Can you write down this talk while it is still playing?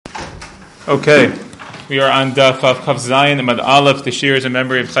Okay, we are on Daf Kaf Zayin Amad Aleph. The shir is in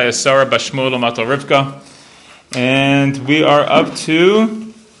memory of Chaya Sarah Bashmuel Matal Rivka, and we are up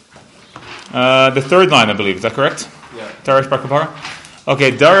to the third line, I believe. Is that correct? Yeah. Darash Bar Kapara.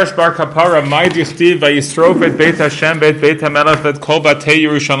 Okay, Darash Bar Kapara. My dichtiv vayisrof et Beit Hashem bet Beit Hamelach bet Kol Batei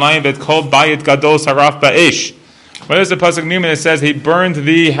Yerushalayim bet Kol Bayit Gadol Saraf Ba'esh. What does the pasuk mean when it says he burned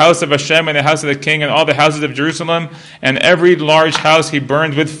the house of Hashem and the house of the king and all the houses of Jerusalem and every large house he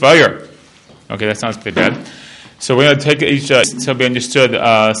burned with fire? Okay, that sounds pretty bad. So we're going to take each to be understood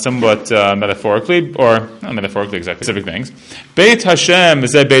somewhat metaphorically, or not metaphorically, exactly, specific things. Beit Hashem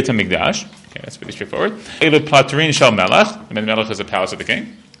is Beit HaMikdash. Okay, that's pretty straightforward. Elu Platrin Shel Melech. I mean, Melech is the palace of the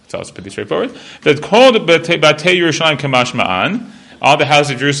king. It's also pretty straightforward. That called Batei Yerushalayim Kamash Ma'an. All the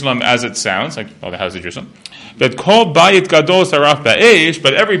houses of Jerusalem as it sounds, like all the houses of Jerusalem. That called Bayit Gadol Saraf Ba'esh,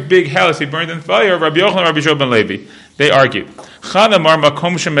 but every big house he burned in fire. Rabbi Yochanan and Rabbi Shua ben Levi. They argued. Chad amar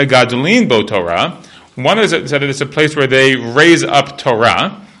makom shemegadolin bo Torah. One is said that it's a place where they raise up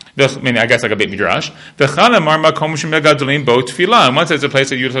Torah. I mean, I guess like a Beit Midrash. The Chad amar makom shemegadolin bo Tefillah. And one says it's a place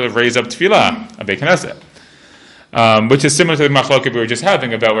that you sort of raise up Tefillah, a Beit Knesset. Which is similar to the machloket we were just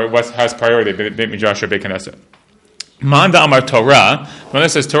having about where what has priority, Beit Midrash or Beit Knesset. Manda Amar Torah, when it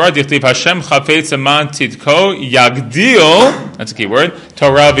says Torah, dichtiv Hashem chafetz eman tidko yagdil, that's a key word,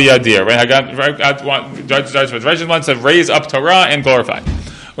 Torah v'yadir, right? Judges one said raise up Torah and glorify.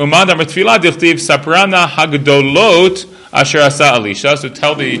 Umanda Amar Tefillah, dichtiv saprana hagdolot asher asa Elisha, so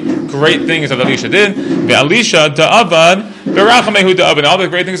tell the great things that Elisha did. Ve'Elisha da'avad, ve'rachamehu da'avad, all the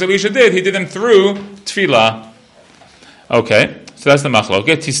great things Elisha did, he did them through Tefillah. Okay. So that's the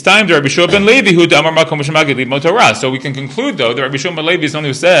machloket. Tistaim to Rabbi Shua ben Levi who amar makom shemagid libmo Torah. So we can conclude though that Rabbi Shua ben Levi is the one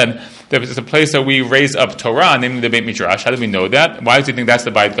who said that it's a place that we raise up Torah, namely the Beit Midrash. How do we know that? Why do you think that's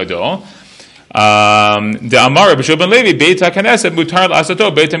the Bayit Gadol? The Amar Rabbi Shua ben Levi Beit HaKnesset mutar la'asato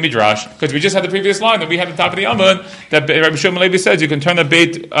Beit HaMidrash. Because we just had the previous line that we had at the top of the Amud that Rabbi Shua ben Levi says you can turn the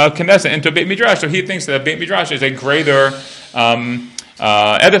Beit Knesset into a Beit Midrash. So he thinks that Beit Midrash is a greater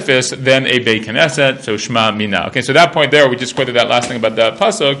edifice than a Beit Knesset, so Shema Mina. Okay, so that point there, we just quoted that last thing about that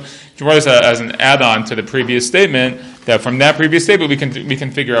pasuk. You wrote as an add-on to the previous statement. That from that previous statement, we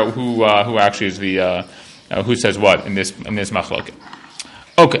can figure out who actually is the who says what in this machloket.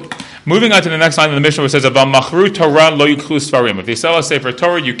 Okay, moving on to the next line of the Mishnah, where it says "Aval machru Torah lo yiklu svarim." If they sell a sefer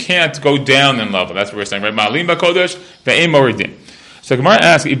Torah, you can't go down in level. That's what we're saying, right? Ma'alim b'kodesh ve'ein moridim. So Gemara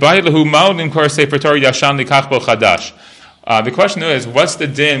asks, "Ibayit lehu ma'alim kor sefer Torah yashan likach bo chadash." The question is, what's the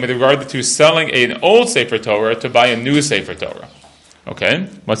din with regard to selling an old Sefer Torah to buy a new Sefer Torah? Okay,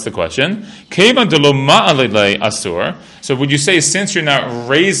 what's the question? Kevan de lo ma'alele asur. So would you say, since you're not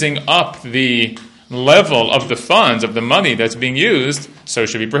raising up the level of the funds, of the money that's being used, so it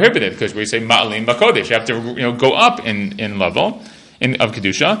should be prohibited, because we say ma'alim b'kodesh. You have to go up in level of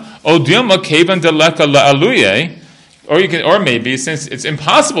kedusha. O dilma kevan de leka la'aluye. Or maybe, since it's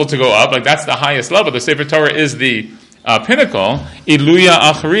impossible to go up, like that's the highest level, the Sefer Torah is the pinnacle, iluya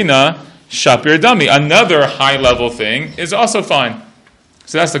acharina shapir dami. Another high level thing is also fine.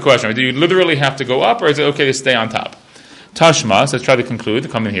 So that's the question. Do you literally have to go up, or is it okay to stay on top? Tashma, so let's try to conclude,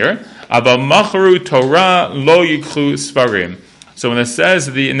 come in here. Abal macharu Torah lo yiklu svarim. So when it says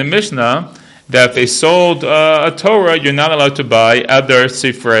in the Mishnah that if they sold a Torah, you're not allowed to buy other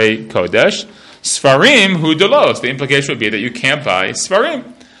Sifrei Kodesh. Svarim hu delos. The implication would be that you can't buy Svarim.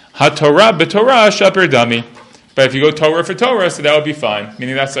 Ha Torah b'Torah shapir dami. But if you go Torah for Torah, so that would be fine.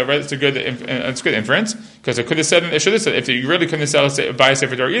 Meaning it's a good inference, because it should have said, if you really couldn't buy a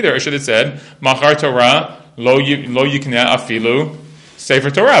Sefer Torah either, it should have said Machar Torah lo yikneh afilu Sefer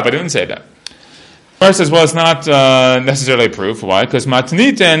Torah, but it didn't say that. First says, well, it's not necessarily a proof. Why? Because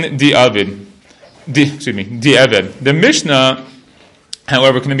matniten di eved. The Mishnah,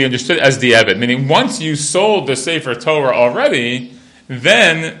 however, can be understood as di eved, meaning once you sold the Sefer Torah already,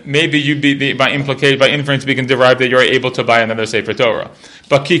 then maybe by inference, we can derive that you're able to buy another Sefer Torah.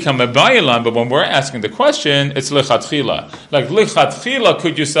 But when we're asking the question, it's lichatchila. Like lichatchila,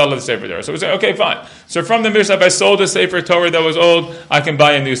 could you sell the Sefer Torah? So we say, okay, fine. So from the Mishnah, if I sold a Sefer Torah that was old, I can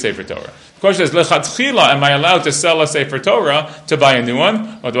buy a new Sefer Torah. The question is, lichatchila, am I allowed to sell a Sefer Torah to buy a new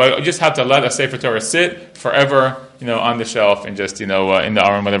one, or do I just have to let a Sefer Torah sit forever, on the shelf and just in the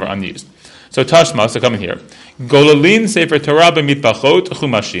aron, whatever, unused? So Tashma, so come in here. Golalin Sefer Torah b'mitbachot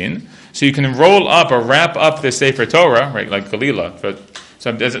chumashin. So you can roll up or wrap up the Sefer Torah, right, like Galila. So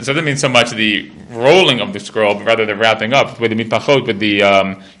it doesn't mean so much the rolling of the scroll, but rather the wrapping up with the mitbachot, with the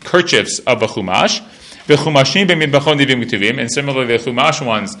kerchiefs of a chumash. V'chumashim b'mitbachot nivim m'ktuvim, and similarly the chumash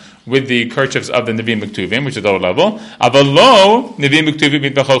ones with the kerchiefs of the nivim m'ktuvim, which is lower level. Avalo nivim m'ktuvim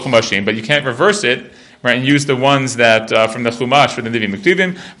mitbachot chumashim, but you can't reverse it right, and use the ones that from the Chumash for the Nevi'im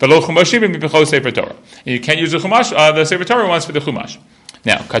Uktuvim, v'lo Chumashim b'michos Sefer Torah. And you can't use the Chumash, the Sefer Torah ones for the Chumash.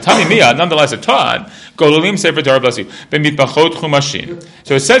 Now, Katani Miyad, nonetheless, it taught Gololim Sefer Torah bless you b'mitpachot Chumashim.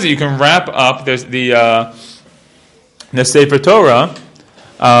 So it says that you can wrap up the Sefer Torah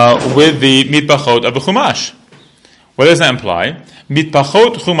with the mitpachot of the Chumash. What does that imply?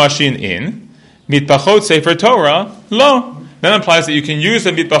 Mitpachot Chumashin in, mitpachot Sefer Torah lo. That implies that you can use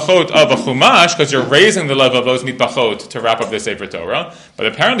the mitpachot of a chumash because you're raising the level of those mitpachot to wrap up the Sefer Torah. But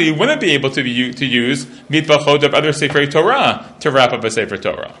apparently you wouldn't be able to use mitpachot of other Sefer Torah to wrap up a Sefer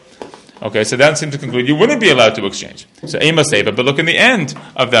Torah. Okay, so that seems to conclude you wouldn't be allowed to exchange. So ema seva, but look in the end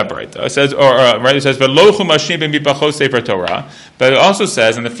of that braita. It says, it says v'lo chumashim b'mitpachot Sefer Torah. But it also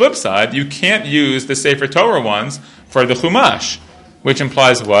says on the flip side you can't use the Sefer Torah ones for the chumash, which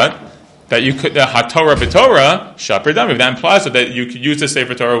implies what? That you could, the HaTorah b'Torah, Shaper Dami. That implies that you could use the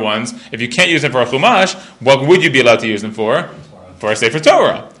Sefer Torah ones. If you can't use them for a Chumash, what would you be allowed to use them for? For a Sefer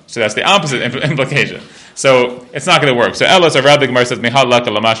Torah. So that's the opposite implication. So it's not going to work. So Elas Arab the Gemara says,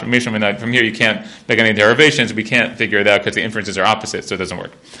 from here you can't make any derivations. We can't figure it out because the inferences are opposite, so it doesn't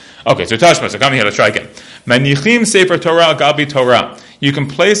work. Okay, so Tashma, so come here, let's try again. Manichim Sefer Torah al Gabi Torah. You can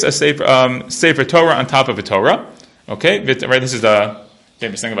place a Sefer Torah on top of a Torah. Okay, right, this is the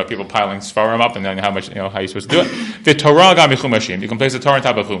famous thing about people piling Sfarim up and then how you're supposed to do it. V'Torah agabi chumashim. You can place the Torah on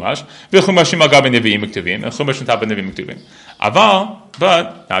top of chumash. V'chumashim agabi nevi'im uktuvim. And chumash on top of nevi'im uktuvim. Aval,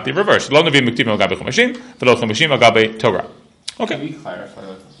 but not the reverse. Lo nevi'im uktuvim agabi chumashim. V'lo chumashim agabi Torah. Okay. Can we clarify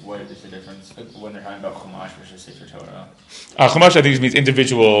what is the difference when they're talking about chumash versus Sefer Torah? Chumash I think means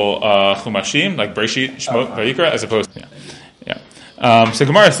individual chumashim, like Bereshit, Shemot, Vayikra, as opposed to so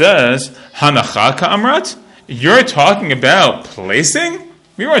Gemara says Hanacha ka'amrat. You're talking about placing?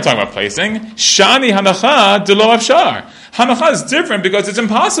 We weren't talking about placing. Shani hanacha de lo afshar. Hanacha is different because it's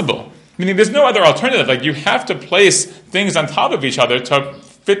impossible. Meaning there's no other alternative. Like you have to place things on top of each other to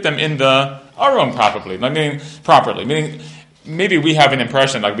fit them in the aron properly. Meaning maybe we have an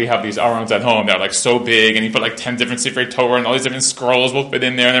impression like we have these arons at home that are like so big and you put like 10 different Sefer Torah and all these different scrolls will fit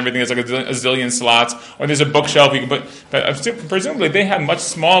in there and everything is like a zillion slots, or there's a bookshelf you can put, but presumably they had much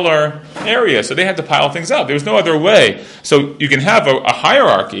smaller areas, so they had to pile things up. There was no other way. So you can have a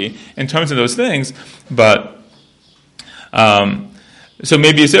hierarchy in terms of those things, but so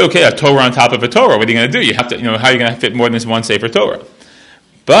maybe you say, okay, a Torah on top of a Torah, what are you going to do? You have to, how are you going to fit more than one Sefer Torah?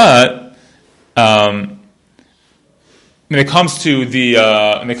 But when it comes to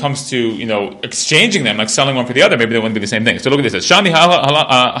exchanging them, like selling one for the other, maybe they wouldn't be the same thing. So look at this. Shani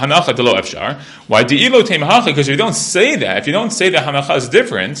hanacha de lo efshar. Why de'ilo teim hacha? Because if you don't say that hanacha is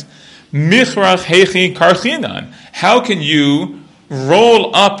different, michrach hechi karchinan. How can you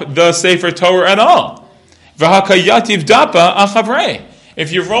roll up the Sefer Torah at all? V'hakayativ dapa achavrei.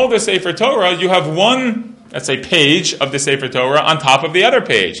 If you roll the Sefer Torah, you have one, let's say, page of the Sefer Torah on top of the other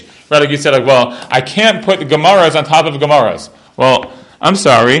page. Right, like you said, I can't put the Gemaras on top of the Gemaras. Well, I'm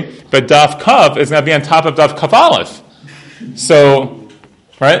sorry, but Daf Kav is going to be on top of Daf Kav Aleph. So,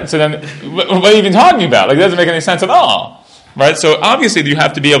 right? So then, what are you even talking about? Like, it doesn't make any sense at all. Right? So, obviously, you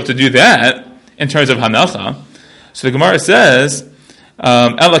have to be able to do that in terms of Hanacha. So, the Gemara says, so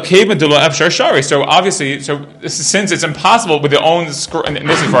obviously, since it's impossible with their own scroll, and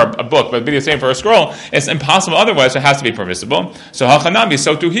this is for a book, but it'd be the same for a scroll, it's impossible otherwise, so it has to be permissible. So hachanami,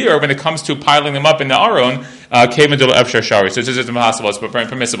 so to here, when it comes to piling them up in the aron, kevan de lo efshar shari. So it's impossible, it's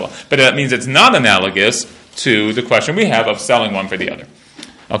permissible. But that means it's not analogous to the question we have of selling one for the other.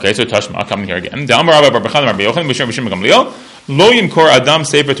 Okay, so Tashma, coming here again. Lo yimkor adam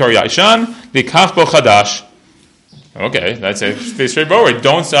sefer Torah yashan, likach bo chadash. Okay, that's it. Straightforward.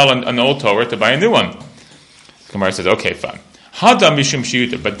 Don't sell an old Torah to buy a new one. Gemara says, okay, fine. Hadam mishum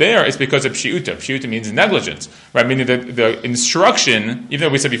shiuta, but there it's because of shiuta. Shiuta means negligence, right? Meaning the instruction, even though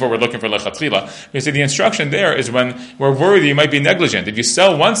we said before we're looking for lechatchila, we say the instruction there is when we're worried you might be negligent. If you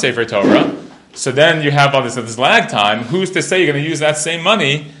sell one Sefer Torah, so then you have all this lag time. Who's to say you're going to use that same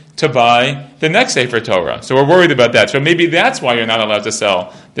money to buy the next Sefer Torah? So we're worried about that. So maybe that's why you're not allowed to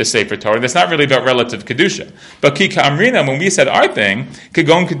sell the Sefer Torah. That's not really about relative kedusha. But ki ka'amrina, when we said our thing,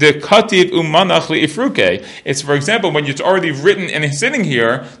 it's, for example, when it's already written and sitting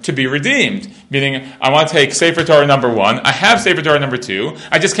here to be redeemed. Meaning, I want to take Sefer Torah number 1. I have Sefer Torah number 2.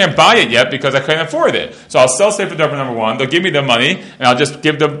 I just can't buy it yet because I couldn't afford it. So I'll sell Sefer Torah number 1. They'll give me the money, and I'll just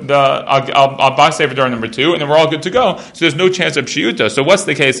give I'll buy Sefer Torah number 2, and then we're all good to go. So there's no chance of shiuta. So what's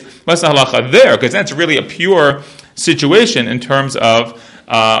the case? What's the halacha there? Because that's really a pure situation in terms of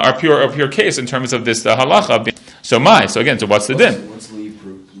a pure case in terms of this halacha. So what's the din? What's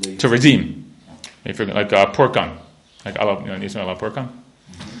leave? To redeem. If you're like a pork gun. Like, pork gun?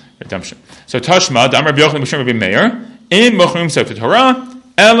 redemption. So Tashma, Damar B'Yochanan B'Shem Rabbi Meir, Ein Mochrim Sefer Torah,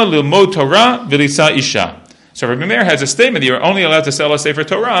 Ela Lilmod Torah V'Lisa Isha. So Rabbi Meir has a statement that you're only allowed to sell a Sefer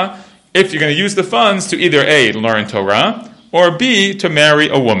Torah if you're going to use the funds to either A, learn Torah, or B, to marry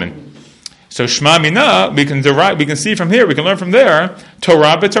a woman. So Shema Mina, we can see from here, we can learn from there,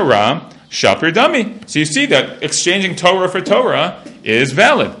 Torah b'Torah, Shapir Dami. So you see that exchanging Torah for Torah is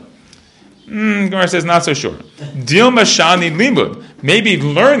valid. Gemara says not so sure. Dilma Shani Limud. Maybe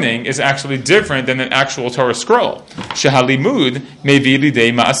learning is actually different than an actual Torah scroll. Shehalimud maybe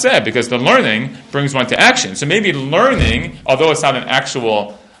lidei ma'aseh, because the learning brings one to action. So maybe learning, although it's not an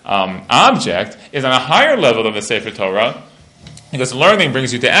actual object, is on a higher level than the Sefer Torah, because learning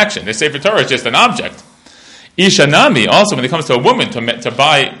brings you to action. The Sefer Torah is just an object. Ishanami, also when it comes to a woman, to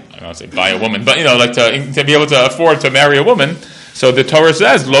buy, I don't want to say buy a woman, but like to be able to afford to marry a woman. So the Torah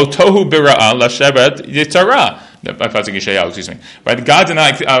says, Lo tohu bira'ah lashevet yitarah. Excuse me. Right? God did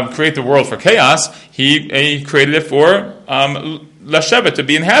not create the world for chaos. He created it for lashevet, to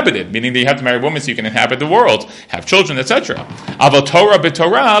be inhabited, meaning that you have to marry a woman so you can inhabit the world, have children, etc. Aval Torah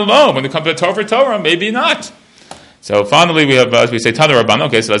b'Torah, lo. When it comes to Torah for Torah, maybe not. So finally, we have, as we say, Tana Rabban.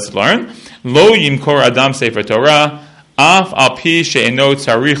 Okay, so let's learn. Lo yimkor adam sefer Torah, af al pi she'eno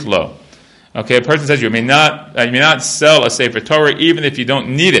tzarich lo. Okay, a person says you may not sell a sefer Torah even if you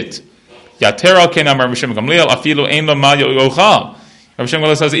don't need it. Yater ken amar Rav Shimon Gamliel afilu ein lo mal yochal. Rav Shimon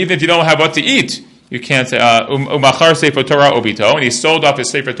Gamliel says even if you don't have what to eat, you can't say umachar sefer Torah obito, and he sold off his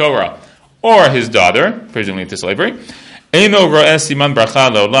sefer Torah or his daughter, presumably into slavery. Eino ro'eh siman bracha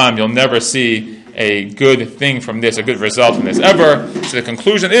leolam. You'll never see a good thing from this, a good result from this ever. So the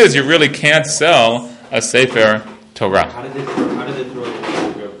conclusion is you really can't sell a sefer Torah. How did they throw the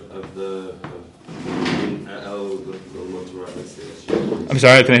of the I'm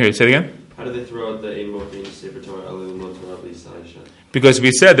sorry, can I hear you say it again? How did they throw out the Ein Mochrim Sefer Torah Elu Lilmod Torah V'Lisa Isha? Because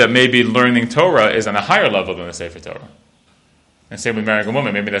we said that maybe learning Torah is on a higher level than the Sefer Torah. And same with marrying a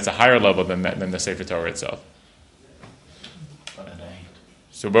woman, maybe that's a higher level than the Sefer Torah itself.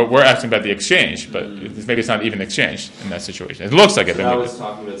 So we're asking about the exchange, but maybe it's not even exchange in that situation. It looks like it. So I was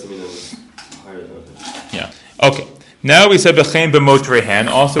talking about something that was higher than that. Yeah. Okay. Now we said b'chein b'motrehan,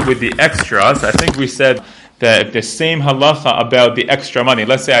 also with the extras. I think we said that the same halacha about the extra money.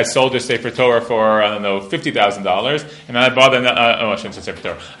 Let's say I sold a Sefer Torah for, $50,000, and I bought I shouldn't say Sefer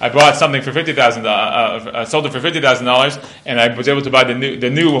Torah. I bought something for $50,000. I sold it for $50,000, and I was able to buy the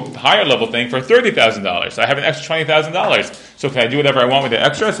new higher level thing for $30,000. So I have an extra $20,000. So can I do whatever I want with the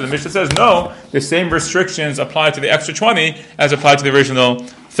extra? So the Mishnah says no. The same restrictions apply to the extra 20 as apply to the original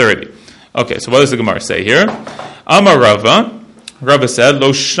 30. Okay. So what does the Gemara say here? Amar Rava. Rava said,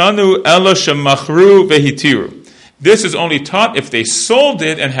 Lo shanu ela shemachru vehitiru. This is only taught if they sold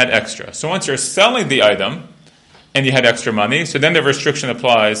it and had extra. So once you're selling the item and you had extra money, so then the restriction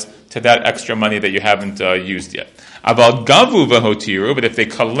applies to that extra money that you haven't used yet. Aval gavu vehotiru, but if they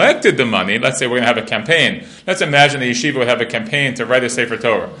collected the money, let's say we're going to have a campaign. Let's imagine the yeshiva would have a campaign to write a Sefer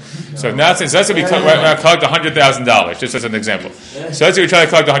Torah. So in that sense, let's say we collect $100,000, just as an example. So let's say we try to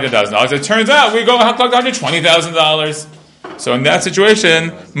collect $100,000. It turns out we go collect $120,000. So in that situation,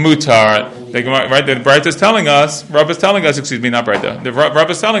 mutar. Right, the Braita is telling us, Rav is telling us, not Braita. The Rav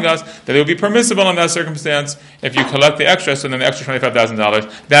is telling us that it would be permissible in that circumstance if you collect the extra, so then the extra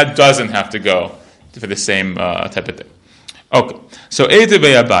 $25,000, that doesn't have to go for the same type of thing. Okay, so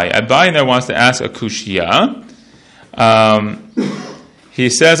Eidevei Abai now wants to ask a kushya. He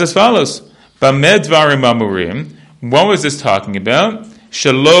says as follows: Bamed dvarim amurim. What was this talking about?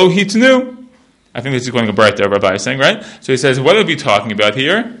 Shelo hitnu. I think this is going to Braita, Rabbi is saying, right? So he says, what are we talking about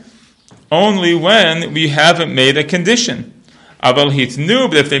here? Only when we haven't made a condition. Aval hitnu,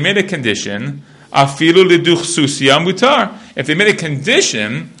 but if they made a condition, afilu liduchsusia mutar. If they made a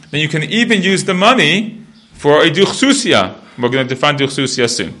condition, then you can even use the money for a duchsusia. We're going to define duchsusia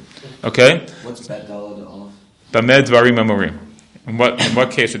soon. Okay? What's bad dalad off? Bamed dvarim amurim. In what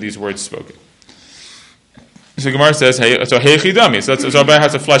case are these words spoken? So Gemara says, "Hey, so heichidami." So everybody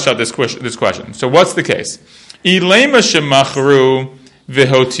has to flesh out this question. So what's the case? Ilema shemachru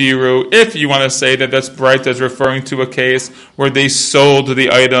v'hotiru. If you want to say that that's Braita is referring to a case where they sold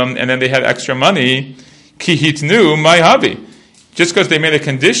the item and then they had extra money, kihitnu my habi. Just because they made a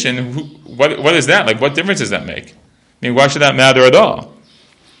condition, what is that? Like, what difference does that make? I mean, why should that matter at all?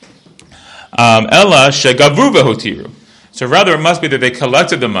 Ella shegavu v'hotiru. So rather, it must be that they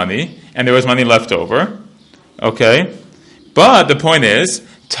collected the money and there was money left over. Okay, but the point is,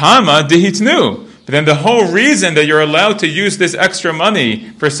 Tama dehitnu. But then the whole reason that you're allowed to use this extra money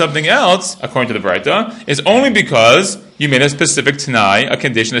for something else, according to the Braita, is only because you made a specific Tanai, a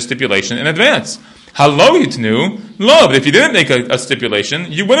condition, a stipulation in advance. Halo hitnu, lo, but if you didn't make a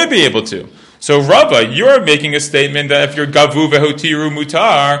stipulation, you wouldn't be able to. So Rava, you're making a statement that if you're gavu vehotiru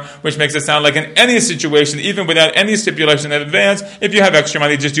mutar, which makes it sound like in any situation, even without any stipulation in advance, if you have extra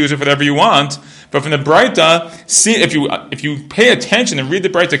money, just use it for whatever you want. But from the Braita, see if you pay attention and read the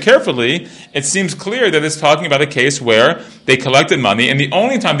Braita carefully, it seems clear that it's talking about a case where they collected money, and the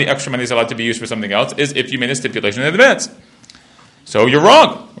only time the extra money is allowed to be used for something else is if you made a stipulation in advance. So you're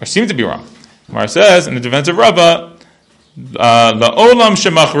wrong, or seem to be wrong. Mar says in the defense of Rava, la'olam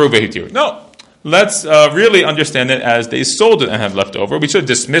shemachru vehitir. No. Let's really understand it as they sold it and had left over. We should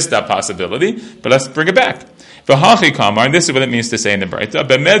dismiss that possibility, but let's bring it back. V'hachi kamar, and this is what it means to say in the Braita.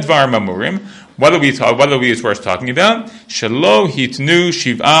 B'medvar mamurim. What are we first talking about? Shelo hitnu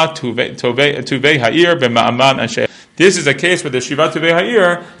shiva tuvei ha'ir b'ma'aman anshe. This is a case where the shiva tuvei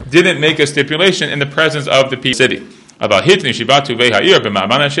ha'ir didn't make a stipulation in the presence of the city. About hitni shivatu ve'ha'ir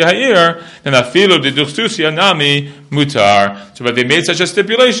b'ma'amana sheha'ir, then afilu deduchsusia nami mutar. So, but they made such a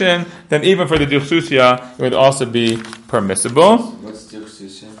stipulation, then even for the duchsusia, it would also be permissible. What's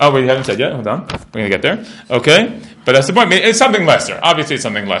duchsusia? Oh, we haven't said yet. Hold on, we're going to get there. Okay, but that's the point. It's something lesser. Obviously, it's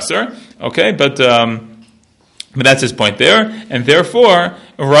something lesser. Okay, but that's his point there, and therefore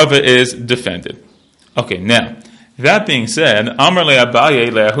Rava is defended. Okay, now that being said, Amar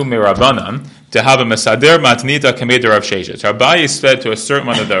le'Abaye le'ahu me'Rabbanan. To have a Mesader Matnita Kamei Rav Sheshet. So Abaye said to a certain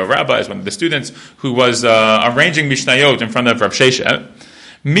one of the rabbis, one of the students, who was arranging Mishnayot in front of Rav Sheshet,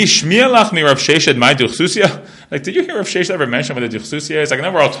 Mishmialach mi Rav Sheshet my Duchsusia? Like, did you hear Rav Sheshet ever mention what a Duchsusia is? Like, I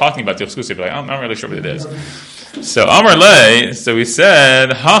know we're all talking about Duchsusia, but I'm not really sure what it is. So Amar Le, so we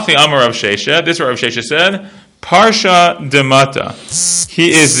said, Hachi Amar Rav Sheshet, this is what Rav Sheshet said, Parsha Demata.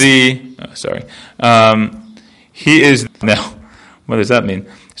 He is now, what does that mean?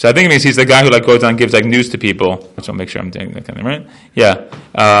 So I think it means he's the guy who goes on and gives news to people. Which I'll make sure I'm doing that kind of right.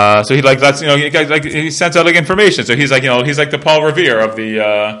 Yeah. So he he sends out information. So he's he's like the Paul Revere of the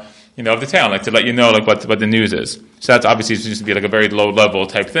of the town, to let you know what the news is. So that's obviously used to be a very low level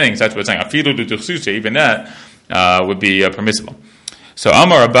type thing. So that's what it's saying. Afilu duchsusia, even that would be permissible. So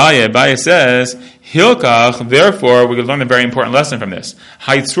Amar Abaye says, Hilkach, therefore, we can learn a very important lesson from this.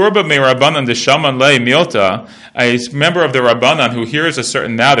 Haitzurba me Rabbanan deshaman le milta, a member of the Rabbanan who hears a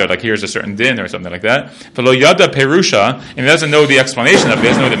certain matter, hears a certain din or something like that, V'lo yada perusha, and he doesn't know the explanation of it,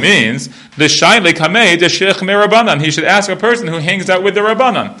 doesn't know what it means, L'shai lekamei deshich me Rabbanan, he should ask a person who hangs out with the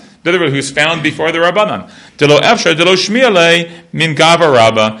Rabbanan, literally who's found before the Rabbanan. Delo efshar, delo shmiale min gava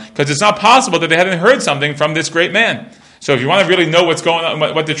rabba, because it's not possible that they hadn't heard something from this great man. So if you want to really know what's going on,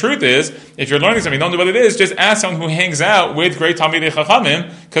 what the truth is, if you're learning something, you don't know what it is, just ask someone who hangs out with great Talmidei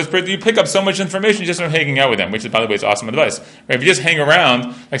Chachamim, because you pick up so much information just from hanging out with them, which, by the way, is awesome advice. Right? If you just hang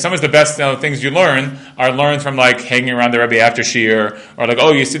around, some of the best things you learn are learned from hanging around the Rebbe after Shir,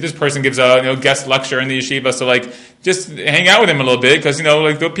 or you see this person gives a guest lecture in the yeshiva, so just hang out with him a little bit, because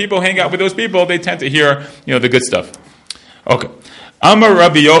the people hang out with those people, they tend to hear the good stuff. Okay. Amar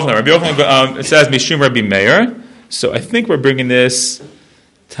Rabbi Yochanan. Rabbi Yochanan says Mishum Rabbi Meir. So I think we're bringing this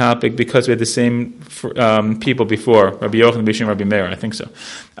topic because we had the same people before, Rabbi Yochanan, Bishim, Rabbi Meir, I think so.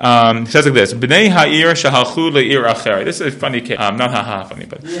 He says like this, B'nei ha'ir shahalchu le'ir acher. This is a funny case. Not funny,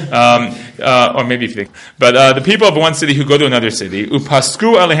 but, or maybe if you think. But the people of one city who go to another city,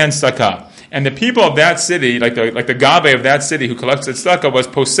 upasku alehen tzedakah. And the people of that city, like the gabe of that city who collects tzedakah was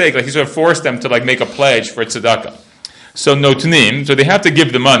posek, he sort of forced them to make a pledge for tzedakah. So notnim, so they have to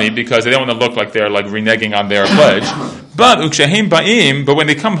give the money because they don't want to look like they're reneging on their pledge. But ukshahim ba'im, but when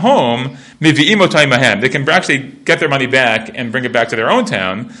they come home, mivi'im otay mahem, they can actually get their money back and bring it back to their own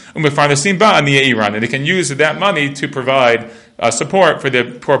town. Umefarnasim ba'am Iran, and they can use that money to provide support for the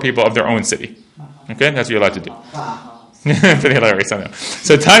poor people of their own city. Okay, that's what you're allowed to do. Pretty hilarious, I know.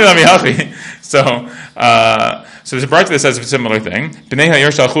 So time lamihachi. So there's a part that says a similar thing. B'nei ha'ir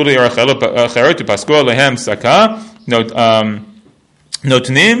shalchuli arachelu acheret upaskua lehem saka. Notnim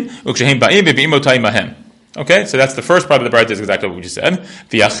ukshahim ba'im be'im otay mahem. Okay, so that's the first part of the Braita is exactly what we just said.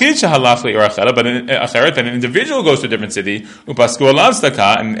 The yachid shahalach le'irachela, but an individual goes to a different city, upasku alav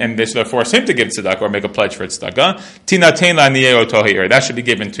tzedakah, and they should force him to give tzedakah or make a pledge for tzedakah. Tinatein la'niyei otohir. That should be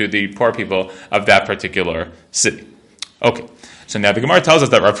given to the poor people of that particular city. Okay, so now the Gemara tells us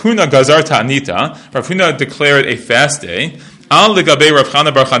that Rav Huna gazar ta'anita. Rav Huna declared a fast day. Al legabe Rav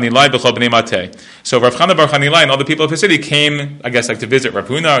Chana bar Chanilai b'chol bnei matei. So Rav Chana bar Chanilai and all the people of his city came, I guess, to visit Rav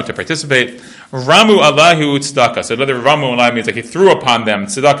Huna or to participate. Ramu Allahu tzedakah. So whether Ramu Allahu means he threw upon them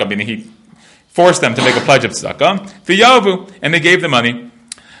tzedakah, meaning he forced them to make a pledge of tzedakah. V'yavu, and they gave the money.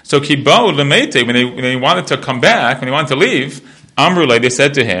 So kibau lemeite, when they wanted to come back, when they wanted to leave, Amrulay, they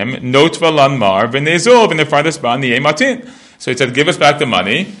said to him, Notva lanmar v'nezol v'nefardas ba niyei matin. So he said, give us back the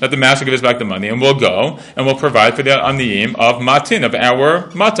money, let the master give us back the money, and we'll go, and we'll provide for the aniyim of matin, of our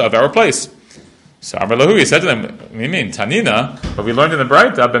mata, of our place. So Amar Lahu, he said to them, what do you mean? Tanina, but we learned in the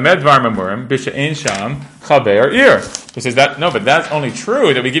Braita, B'med Dvar Memurim, B'she'ein Sham, Chaber Ir. He says that, no, but that's only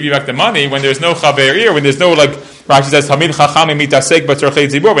true that we give you back the money when there's no Chaber Ir, when there's no, like, Rashi says, Tamid Chacham mitasek b'tzorchei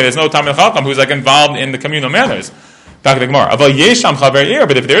tzibur, when there's no Tamid Chacham who's, like, involved in the communal manners. Back to the Gemara. Aval yesham chaver ir,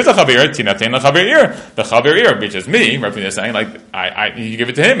 but if there is a chaver ir, tinatein chaver ir. The chaver ir, which is me, Rabbi is saying, like, you give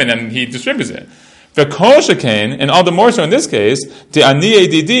it to him and then he distributes it. The kol shekain, and all the more so in this case, the ani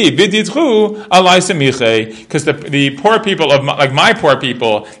edidi vididchu alai semiche, because the poor people of like my poor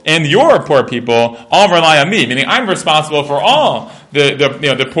people and your poor people all rely on me, meaning I'm responsible for all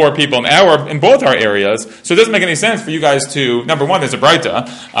the poor people in both our areas. So it doesn't make any sense for you guys to, number one, there's a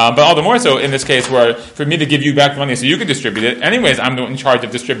Braita, but all the more so in this case where for me to give you back the money so you can distribute it. Anyways, I'm in charge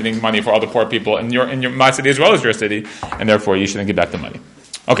of distributing money for all the poor people in my city as well as your city, and therefore you shouldn't give back the money.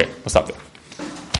 Okay, we'll stop there.